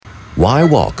Why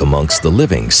walk amongst the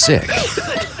living sick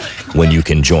when you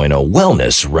can join a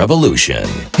wellness revolution?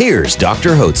 Here's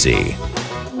Dr. Hotze.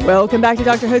 Welcome back to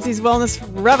Dr. Hotze's Wellness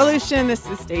Revolution. This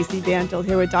is Stacy Danfield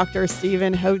here with Dr.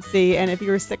 Stephen Hotze. And if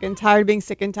you're sick and tired of being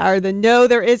sick and tired, then know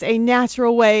there is a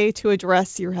natural way to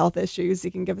address your health issues.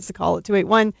 You can give us a call at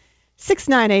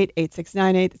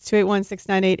 281-698-8698. That's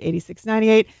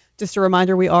 281-698-8698. Just a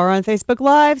reminder, we are on Facebook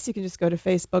Live, so you can just go to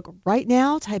Facebook right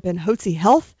now, type in Hotze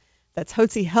Health. That's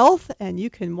Hotze Health, and you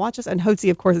can watch us. And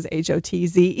Hotze, of course, is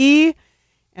Hotze.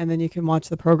 And then you can watch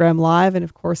the program live. And,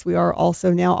 of course, we are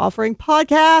also now offering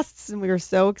podcasts, and we are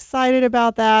so excited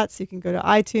about that. So you can go to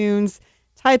iTunes,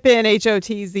 type in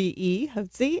Hotze,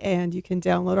 Hotze, and you can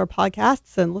download our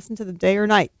podcasts and listen to them day or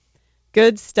night.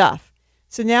 Good stuff.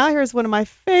 So now here's one of my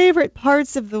favorite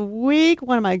parts of the week.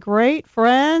 One of my great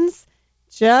friends,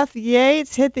 Jeff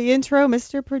Yates. Hit the intro,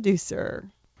 Mr. Producer.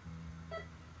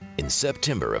 In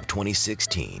September of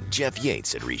 2016, Jeff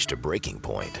Yates had reached a breaking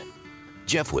point.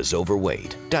 Jeff was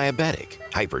overweight, diabetic,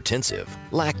 hypertensive,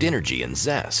 lacked energy and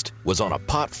zest, was on a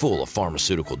pot full of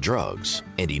pharmaceutical drugs,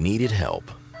 and he needed help.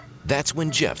 That's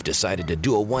when Jeff decided to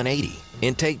do a 180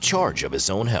 and take charge of his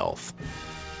own health.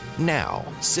 Now,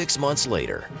 6 months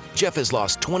later, Jeff has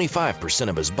lost 25%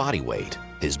 of his body weight.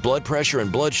 His blood pressure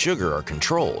and blood sugar are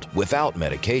controlled without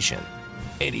medication,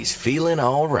 and he's feeling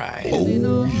all right.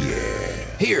 Oh, yeah.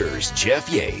 Here's Jeff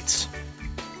Yates.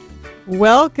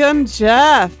 Welcome,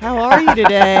 Jeff. How are you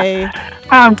today?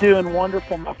 I'm doing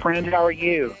wonderful, my friend. How are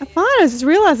you? I'm fine. I was just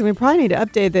realizing we probably need to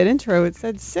update that intro. It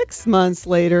said 6 months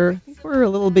later. I think we're a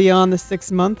little beyond the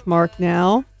 6-month mark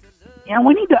now. Yeah,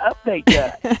 we need to update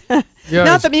that. Yeah,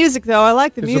 not the music, though. I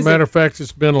like the music. As a matter of fact,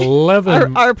 it's been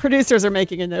 11. Our producers are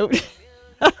making a note.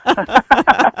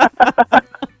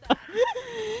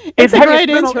 It's a great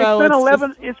intro.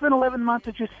 It's been 11 months.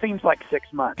 It just seems like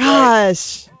 6 months.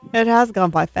 Gosh, right? It has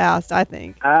gone by fast, I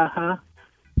think. Uh-huh.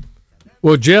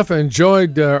 Well, Jeff, I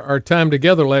enjoyed our time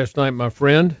together last night, my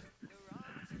friend.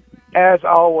 As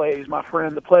always, my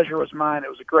friend, the pleasure was mine. It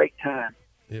was a great time.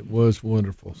 It was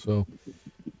wonderful. So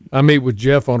I meet with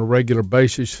Jeff on a regular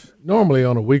basis, normally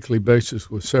on a weekly basis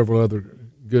with several other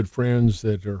good friends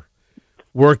that are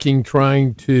working,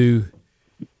 trying to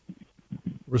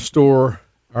restore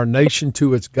our nation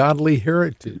to its godly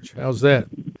heritage. How's that?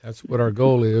 That's what our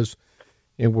goal is,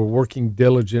 and we're working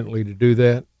diligently to do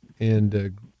that.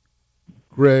 And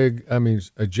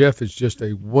Jeff is just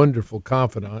a wonderful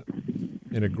confidant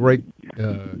and a great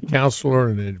counselor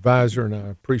and an advisor, and I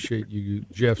appreciate you,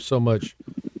 Jeff, so much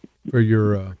for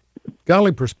your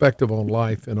godly perspective on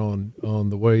life and on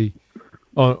the way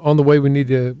we need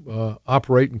to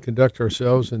operate and conduct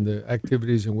ourselves and the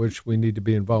activities in which we need to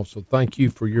be involved. So thank you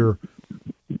for your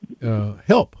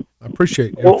help. I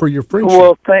appreciate it. And for your friendship.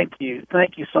 Well, thank you.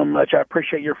 Thank you so much. I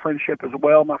appreciate your friendship as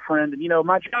well, my friend. And,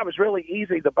 my job is really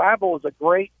easy. The Bible is a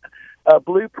great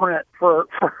blueprint for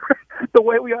the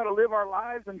way we ought to live our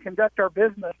lives and conduct our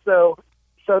business. So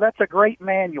that's a great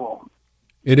manual.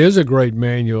 It is a great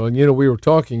manual. And, we were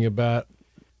talking about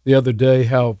the other day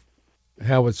how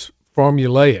it's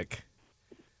formulaic.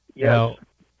 Yes.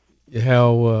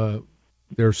 How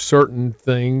there's certain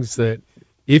things that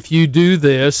if you do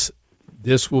this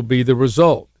will be the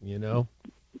result, And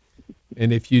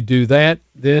if you do that,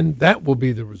 then that will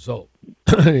be the result.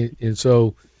 And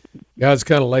so God's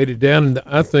kind of laid it down. And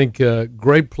I think a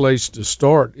great place to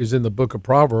start is in the book of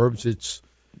Proverbs.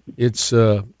 It's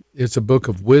a book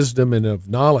of wisdom and of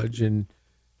knowledge. And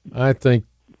I think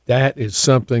that is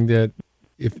something that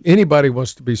if anybody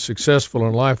wants to be successful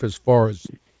in life as far as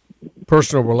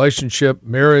personal relationship,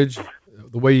 marriage,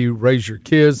 the way you raise your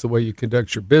kids, the way you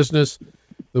conduct your business,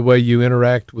 the way you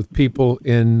interact with people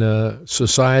in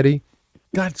society,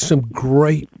 got some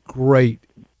great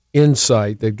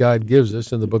insight that God gives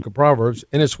us in the book of Proverbs,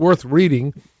 and it's worth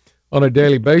reading on a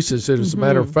daily basis. As a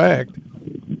matter of fact,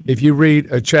 if you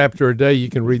read a chapter a day, you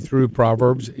can read through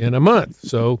Proverbs in a month.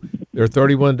 So there are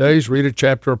 31 days, read a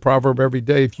chapter of Proverb every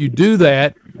day. If you do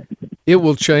that, it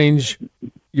will change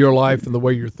your life and the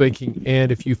way you're thinking.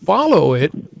 And if you follow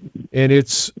it and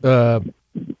its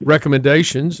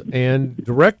recommendations and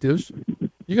directives,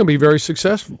 you're going to be very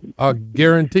successful. I'll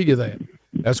guarantee you that.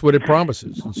 That's what it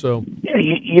promises. And so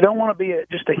you don't want to be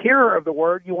just a hearer of the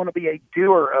word. You want to be a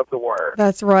doer of the word.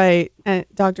 That's right. And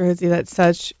Dr. Hotze, that's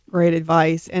such great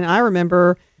advice. And I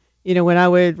remember, when I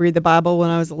would read the Bible when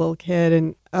I was a little kid,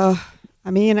 and I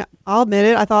mean, I'll admit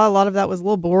it. I thought a lot of that was a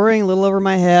little boring, a little over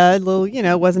my head, a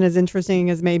little, wasn't as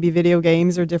interesting as maybe video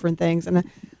games or different things. And the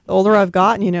older I've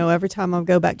gotten, every time I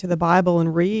go back to the Bible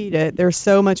and read it, there's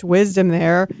so much wisdom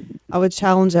there. I would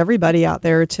challenge everybody out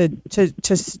there to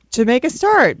make a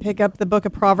start. Pick up the book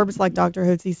of Proverbs, like Dr.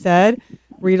 Hotze said.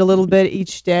 Read a little bit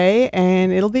each day,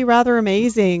 and it'll be rather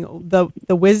amazing,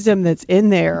 the wisdom that's in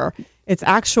there. It's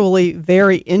actually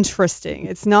very interesting.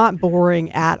 It's not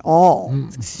boring at all.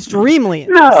 It's extremely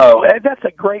interesting. No, that's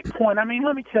a great point. I mean,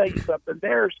 let me tell you something.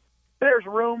 There's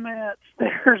romance.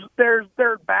 There's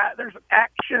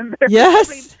action. Yes.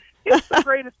 I mean, it's the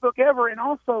greatest book ever. And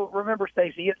also, remember,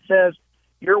 Stacy, it says,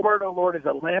 "Your word, O Lord, is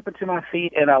a lamp unto my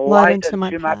feet and a light unto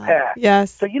my path."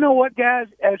 Yes. So you know what, guys?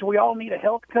 As we all need a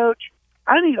health coach,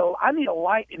 I need a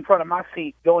light in front of my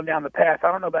feet going down the path.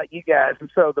 I don't know about you guys, and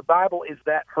so the Bible is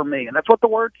that for me, and that's what the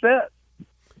Word says.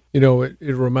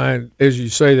 It reminds, as you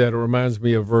say that, it reminds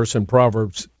me of a verse in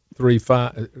Proverbs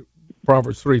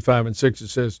 3:5 and 6. It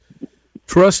says,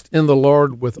 "Trust in the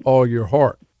Lord with all your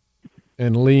heart,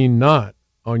 and lean not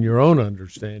on your own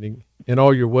understanding. In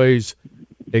all your ways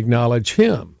acknowledge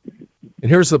Him." And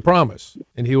here's the promise: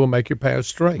 and He will make your path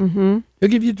straight. Mm-hmm. He'll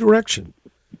give you direction.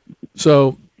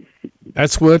 So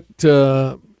that's what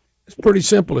it's pretty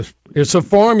simple. It's a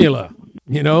formula,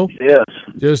 Yes.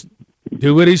 Just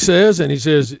do what He says, and He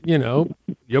says, you'll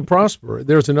prosper.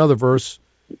 There's another verse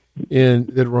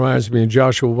that reminds me in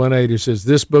Joshua 1:8. It says,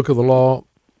 "This book of the law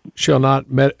shall not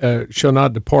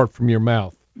depart from your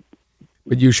mouth,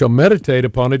 but you shall meditate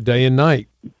upon it day and night,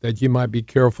 that you might be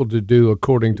careful to do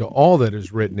according to all that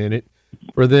is written in it.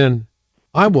 For then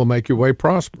I will make your way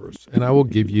prosperous, and I will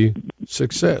give you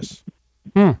success."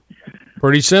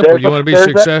 Pretty simple. You want to be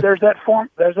successful? There's that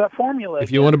formula.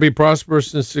 If you want to be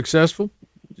prosperous and successful,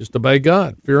 just obey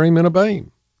God, fear Him, and obey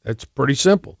Him. That's pretty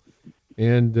simple.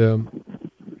 And of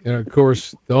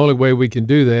course, the only way we can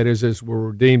do that is as we're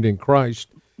redeemed in Christ,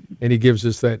 and He gives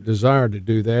us that desire to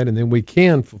do that, and then we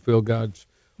can fulfill God's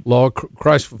law.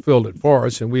 Christ fulfilled it for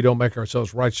us, and we don't make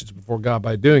ourselves righteous before God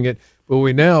by doing it. But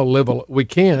we now we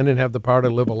can and have the power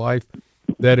to live a life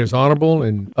that is honorable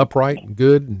and upright and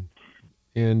good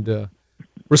and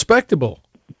respectable.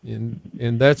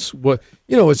 And that's what,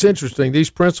 it's interesting.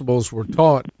 These principles were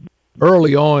taught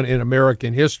early on in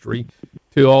American history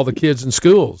to all the kids in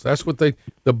schools. That's what the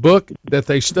book that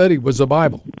they studied was the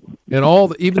Bible,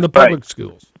 and even the public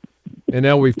schools. And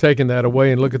now we've taken that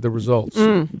away, and look at the results.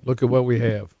 Look at what we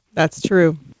have. That's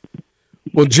true.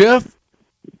 Well, Jeff,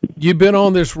 you've been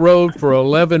on this road for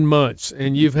 11 months,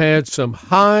 and you've had some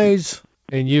highs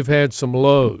and you've had some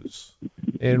lows.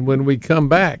 And when we come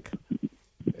back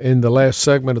in the last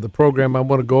segment of the program, I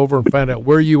want to go over and find out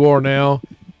where you are now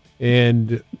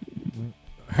and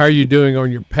how you're doing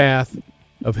on your path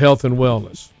of health and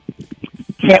wellness.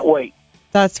 Can't wait.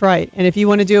 That's right. And if you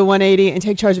want to do a 180 and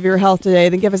take charge of your health today,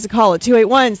 then give us a call at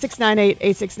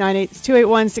 281-698-8698. It's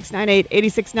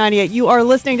 281-698-8698. You are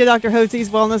listening to Dr. Hotze's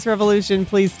Wellness Revolution.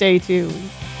 Please stay tuned.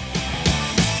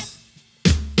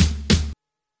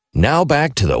 Now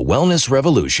back to the Wellness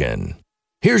Revolution.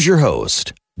 Here's your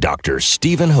host, Dr.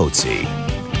 Stephen Hotze.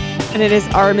 And it is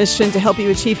our mission to help you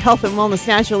achieve health and wellness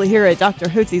naturally here at Dr.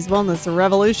 Hotze's Wellness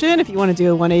Revolution. If you want to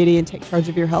do a 180 and take charge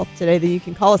of your health today, then you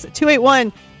can call us at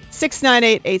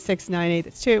 281-698-8698.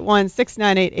 That's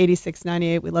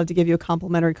 281-698-8698. We'd love to give you a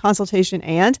complimentary consultation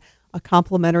and a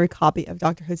complimentary copy of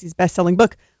Dr. Hotze's best-selling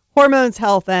book, Hormones,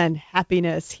 Health, and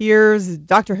Happiness. Here's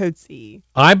Dr. Hotze.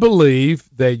 I believe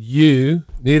that you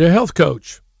need a health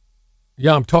coach.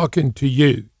 Yeah, I'm talking to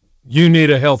you. You need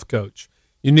a health coach.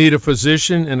 You need a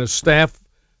physician and a staff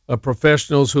of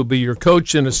professionals who'll be your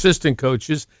coach and assistant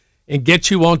coaches and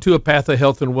get you onto a path of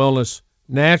health and wellness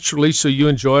naturally so you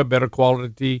enjoy a better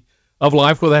quality of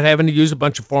life without having to use a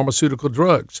bunch of pharmaceutical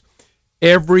drugs.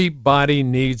 Everybody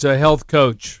needs a health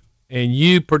coach, and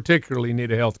you particularly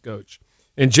need a health coach.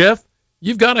 And Jeff,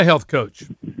 you've got a health coach.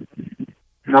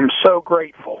 I'm so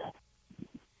grateful.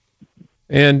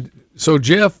 And so,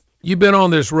 Jeff, you've been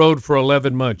on this road for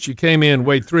 11 months. You came in,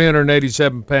 weighed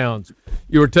 387 pounds.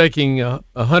 You were taking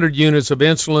 100 units of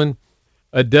insulin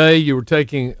a day. You were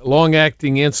taking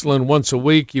long-acting insulin once a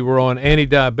week. You were on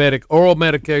anti-diabetic oral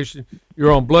medication. You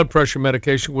were on blood pressure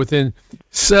medication. Within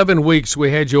 7 weeks,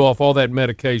 we had you off all that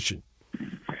medication.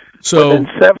 So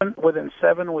within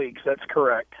 7 weeks, that's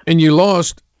correct. And you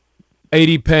lost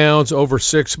 80 pounds over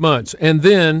 6 months. And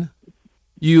then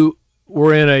you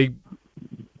were in a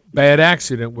bad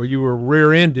accident where you were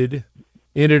rear-ended,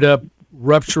 ended up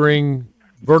rupturing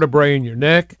vertebrae in your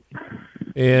neck,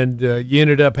 and you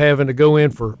ended up having to go in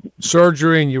for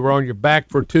surgery, and you were on your back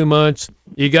for 2 months.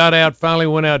 You got out, finally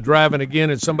went out driving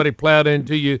again, and somebody plowed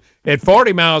into you at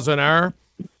 40 miles an hour,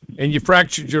 and you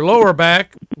fractured your lower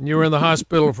back, and you were in the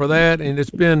hospital for that, and it's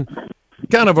been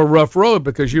kind of a rough road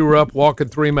because you were up walking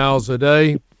 3 miles a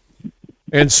day,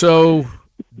 and so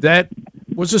that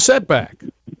was a setback.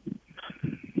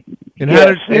 And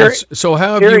serious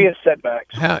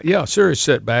setbacks. Serious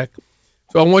setback.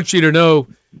 So I want you to know,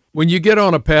 when you get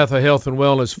on a path of health and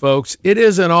wellness, folks, it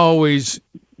doesn't always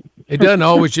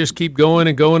just keep going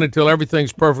and going until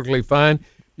everything's perfectly fine.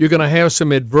 You're going to have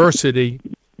some adversity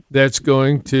that's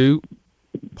going to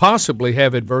possibly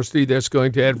have adversity that's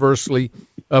going to adversely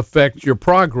affect your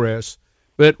progress.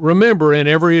 But remember, in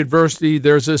every adversity,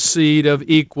 there's a seed of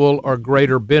equal or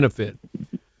greater benefit.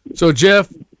 So,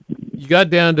 Jeff, you got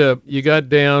down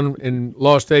and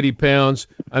lost 80 pounds.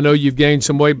 I know you've gained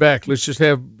some weight back. Let's just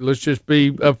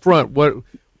be upfront.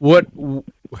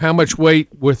 How much weight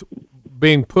with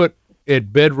being put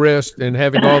at bed rest and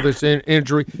having all this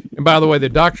injury? And by the way, the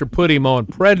doctor put him on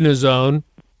prednisone.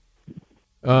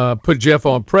 Put Jeff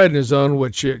on prednisone,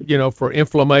 which, for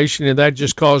inflammation, and that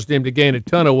just caused him to gain a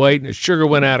ton of weight, and his sugar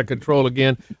went out of control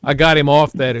again. I got him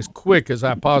off that as quick as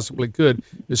I possibly could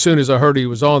as soon as I heard he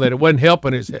was on that. It wasn't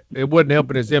helping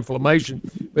his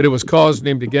inflammation, but it was causing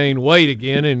him to gain weight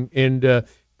again and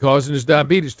causing his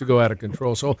diabetes to go out of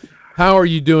control. So how are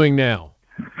you doing now?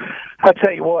 I'll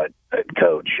tell you what,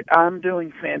 Coach, I'm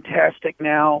doing fantastic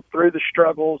now through the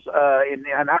struggles, and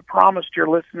I promised your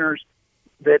listeners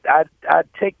that I'd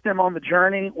take them on the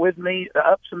journey with me, the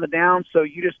ups and the downs. So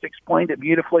you just explained it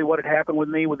beautifully, what had happened with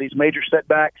me with these major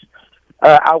setbacks.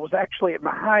 I was actually at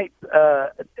my height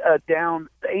down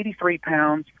 83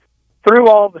 pounds. Through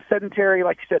all the sedentary,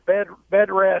 like you said,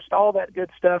 bed rest, all that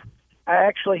good stuff, I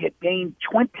actually had gained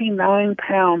 29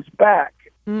 pounds back.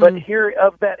 But here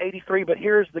of that 83, but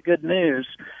here's the good news,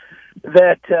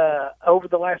 that over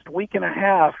the last week and a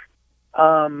half,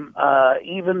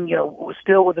 even,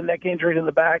 still with the neck injuries in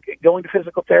the back, going to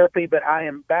physical therapy, but I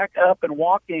am back up and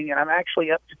walking, and I'm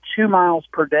actually up to 2 miles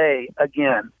per day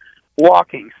again,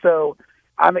 walking. So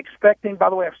I'm expecting, by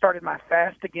the way, I've started my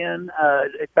fast again.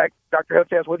 In fact, Dr.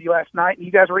 Hotze, I was with you last night, and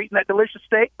you guys were eating that delicious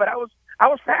steak, but I was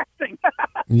fasting.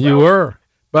 You were.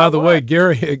 By the way,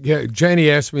 Janie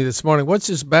asked me this morning, what's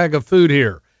this bag of food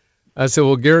here? I said,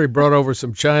 well, Gary brought over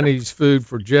some Chinese food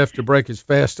for Jeff to break his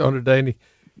fast on today,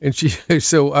 and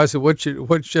so I said, what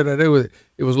should I do with it?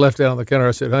 It was left out on the counter.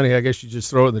 I said, honey, I guess you just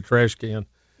throw it in the trash can.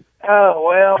 Oh,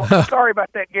 well, sorry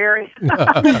about that, Gary.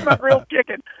 It's not real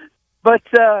chicken. But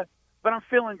I'm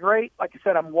feeling great. Like I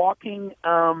said, I'm walking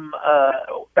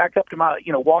back up to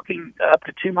walking up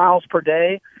to 2 miles per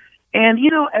day. And,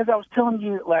 as I was telling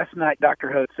you last night, Dr.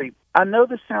 Hotze, I know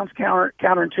this sounds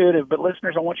counterintuitive, but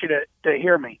listeners, I want you to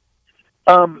hear me.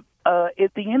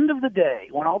 At the end of the day,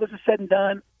 when all this is said and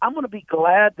done, I'm going to be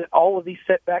glad that all of these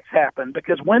setbacks happen,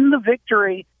 because when the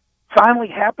victory finally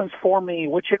happens for me,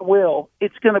 which it will,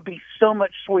 it's going to be so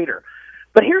much sweeter.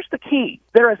 But here's the key.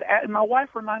 My wife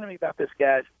reminded me about this,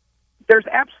 guys. There's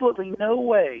absolutely no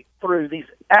way through these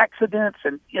accidents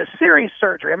and serious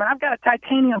surgery. I mean, I've got a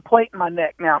titanium plate in my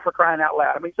neck now, for crying out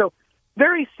loud. I mean, so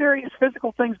very serious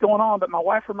physical things going on. But my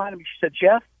wife reminded me, she said,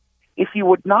 Jeff, if you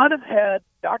would not have had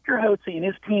Dr. Hotze and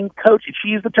his team coaching, she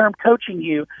used the term coaching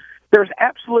you, there's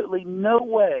absolutely no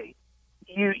way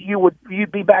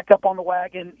you'd be back up on the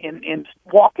wagon and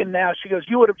walking now. She goes,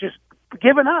 you would have just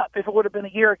given up if it would have been a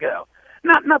year ago.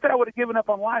 Not that I would have given up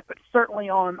on life, but certainly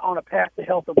on a path to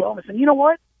health and wellness. And you know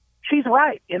what? She's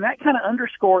right. And that kind of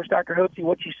underscores, Dr. Hotze,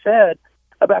 what you said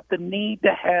about the need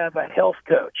to have a health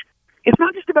coach. It's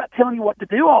not just about telling you what to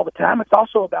do all the time. It's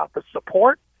also about the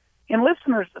support. And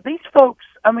listeners, these folks,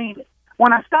 I mean,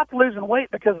 when I stopped losing weight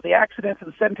because of the accidents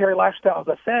and the sedentary lifestyle, as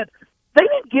I said, they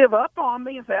didn't give up on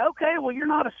me and say, okay, well, you're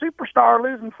not a superstar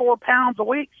losing 4 pounds a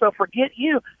week, so forget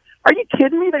you. Are you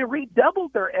kidding me? They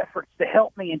redoubled their efforts to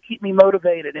help me and keep me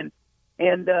motivated.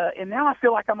 And now I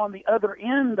feel like I'm on the other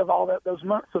end of all those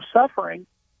months of suffering,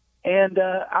 and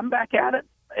I'm back at it.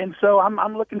 And so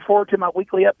I'm looking forward to my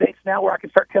weekly updates now, where I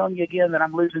can start telling you again that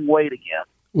I'm losing weight again.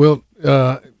 Well,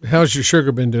 how's your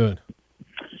sugar been doing?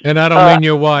 And I don't mean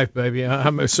your wife, baby.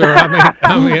 I'm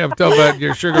talking about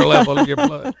your sugar level in your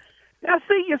blood. Now,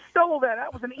 see, you stole that.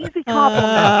 That was an easy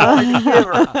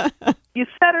compliment. You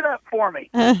set it up for me.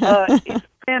 It's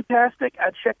fantastic.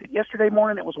 I checked it yesterday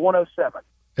morning. It was 107.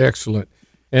 Excellent.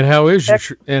 And how is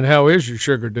your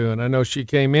sugar doing? I know she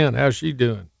came in. How's she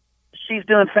doing? She's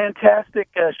doing fantastic.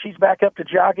 She's back up to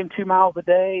jogging 2 miles a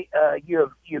day.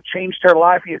 You've changed her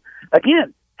life. You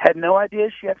again had no idea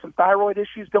she had some thyroid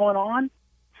issues going on.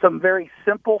 Some very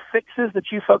simple fixes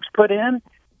that you folks put in,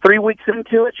 3 weeks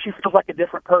into it, she feels like a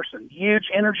different person. Huge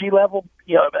energy level,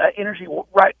 energy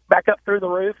right back up through the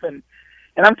roof. And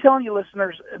I'm telling you,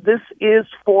 listeners, this is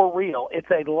for real. It's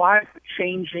a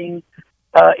life-changing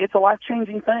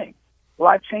thing,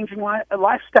 life-changing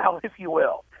lifestyle, if you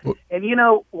will. And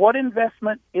what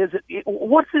investment is it?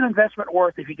 What's an investment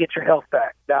worth if you get your health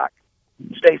back, Doc,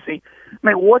 Stacy? I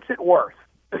mean, what's it worth?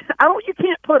 You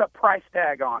can't put a price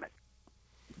tag on it.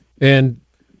 And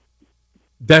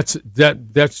that's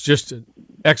just an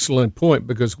excellent point,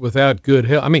 because without good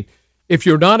health, I mean, if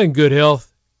you're not in good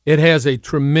health, it has a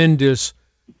tremendous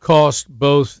cost,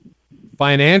 both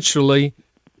financially,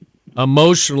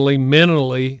 emotionally,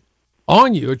 mentally,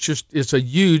 on you. It's a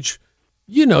huge,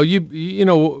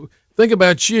 think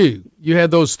about you. You had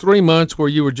those 3 months where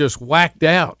you were just whacked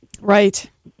out. Right.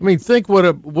 I mean, think what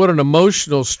an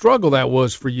emotional struggle that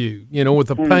was for you, with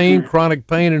the pain, chronic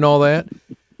pain and all that.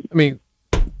 I mean,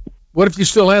 what if you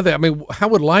still have that? I mean, how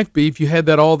would life be if you had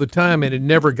that all the time and it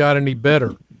never got any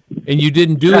better, and you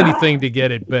didn't do anything to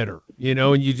get it better,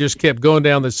 and you just kept going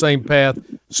down the same path,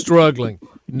 struggling,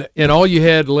 and all you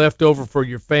had left over for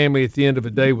your family at the end of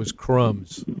the day was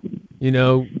crumbs.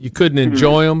 You couldn't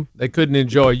enjoy them. They couldn't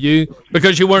enjoy you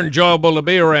because you weren't enjoyable to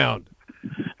be around.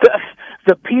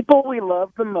 The people we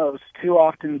love the most too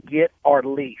often get our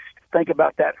least. Think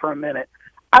about that for a minute.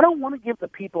 I don't want to give the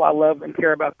people I love and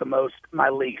care about the most my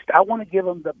least. I want to give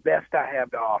them the best I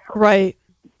have to offer. Right.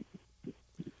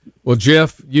 Well,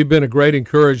 Jeff, you've been a great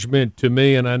encouragement to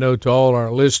me, and I know to all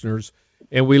our listeners,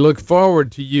 and we look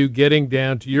forward to you getting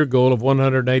down to your goal of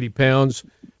 180 pounds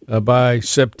by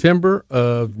September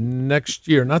of next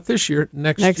year. Not this year,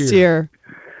 next year.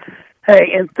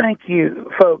 Hey, and thank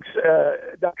you, folks,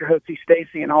 Dr. Hotze,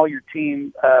 Stacy, and all your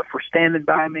team for standing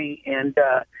by me and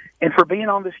for being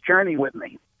on this journey with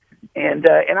me. And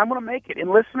I'm going to make it.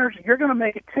 And listeners, you're going to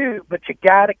make it too, but you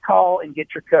got to call and get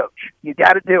your coach. You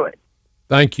got to do it.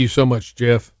 Thank you so much,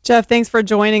 Jeff. Jeff, thanks for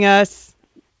joining us.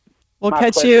 We'll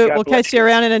catch you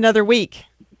around in another week.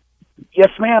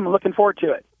 Yes, ma'am. I'm looking forward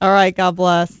to it. All right. God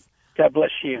bless. God bless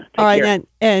you. Take all right. care.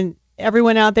 And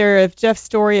everyone out there, if Jeff's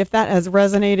story, if that has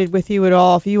resonated with you at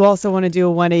all, if you also want to do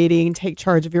a 180 and take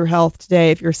charge of your health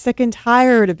today, if you're sick and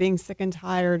tired of being sick and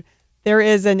tired, there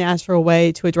is a natural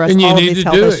way to address all of these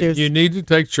health issues. You need to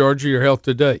take charge of your health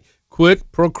today.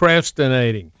 Quit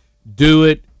procrastinating. Do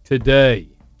it today.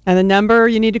 And the number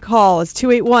you need to call is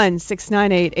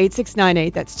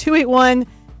 281-698-8698. That's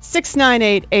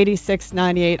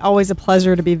 281-698-8698. Always a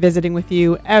pleasure to be visiting with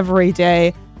you every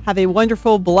day. Have a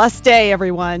wonderful, blessed day,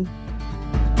 everyone.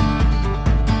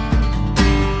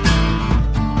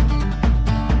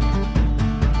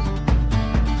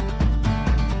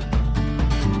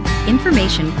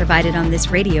 Information provided on this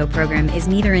radio program is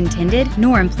neither intended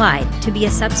nor implied to be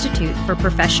a substitute for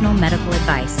professional medical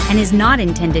advice and is not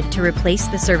intended to replace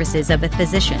the services of a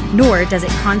physician, nor does it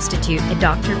constitute a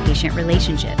doctor-patient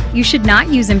relationship. You should not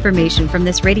use information from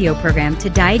this radio program to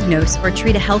diagnose or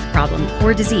treat a health problem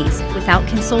or disease without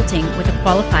consulting with a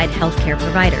qualified healthcare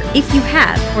provider. If you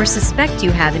have or suspect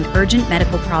you have an urgent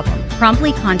medical problem,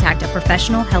 promptly contact a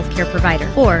professional healthcare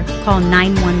provider or call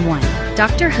 911.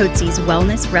 Dr. Hotze's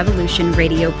Wellness Revolution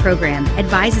radio program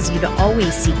advises you to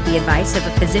always seek the advice of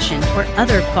a physician or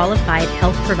other qualified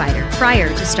health provider prior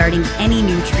to starting any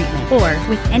new treatment or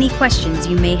with any questions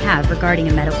you may have regarding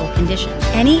a medical condition.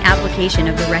 Any application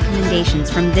of the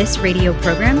recommendations from this radio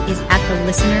program is at the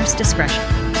listener's discretion.